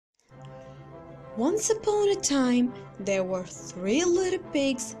Once upon a time, there were three little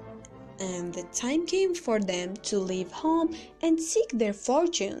pigs, and the time came for them to leave home and seek their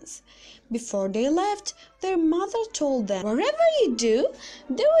fortunes. Before they left, their mother told them, "Whatever you do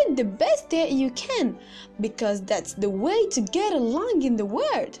it the best that you can, because that's the way to get along in the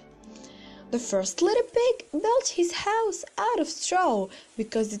world." The first little pig built his house out of straw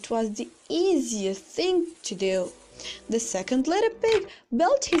because it was the easiest thing to do. The second little pig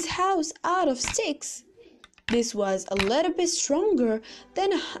built his house out of sticks. This was a little bit stronger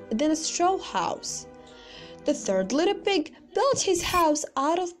than a straw house. The third little pig built his house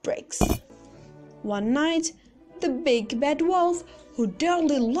out of bricks. One night, the big bad wolf, who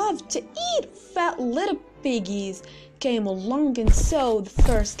dearly loved to eat fat little piggies, came along and saw the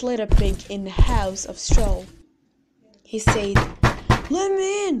first little pig in the house of straw. He said, let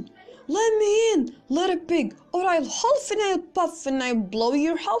me in, little pig, or I'll huff and I'll puff and I'll blow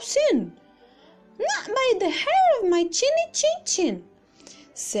your house in." "Not by the hair of my chinny chin chin,"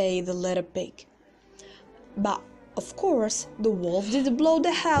 said the little pig. But of course the wolf did blow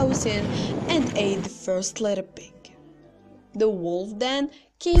the house in and ate the first little pig. The wolf then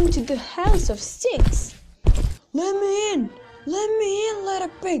came to the house of sticks. Let me in,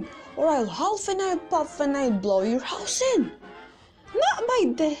 little pig, or I'll huff and I'll puff and I'll blow your house in." "Not by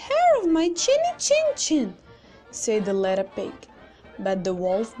the hair of my chinny chin chin," said the little pig. But the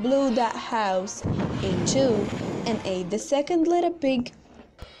wolf blew that house in two and ate the second little pig.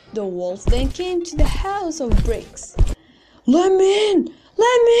 The wolf then came to the house of bricks. Let me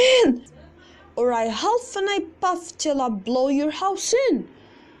in, or I huff and I puff till I blow your house in."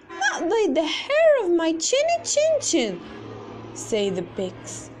 "Not by the hair of my chinny chin chin," said the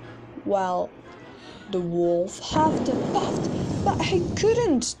pigs. Well, the wolf huffed and puffed, but he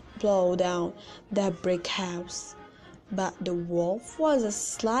couldn't blow down that brick house. But the wolf was a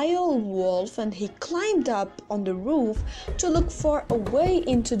sly old wolf, and he climbed up on the roof to look for a way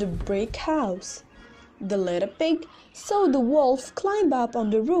into the brick house. The little pig saw the wolf climb up on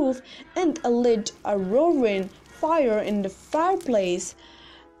the roof and lit a roaring fire in the fireplace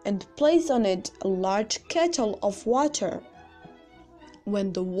and place on it a large kettle of water.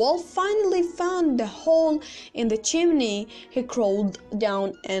 When the wolf finally found the hole in the chimney, he crawled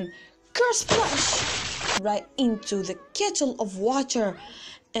down and kersplash right into the kettle of water,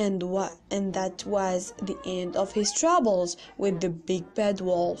 and that was the end of his troubles with the big bad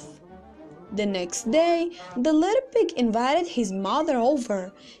wolf. The next day, the little pig invited his mother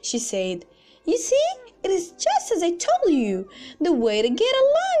over. She said, "You see, it is just as I told you. The way to get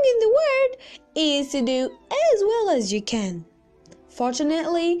along in the world is to do as well as you can."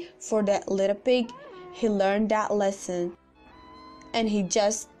 Fortunately for that little pig, he learned that lesson, and he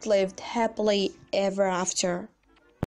just lived happily ever after.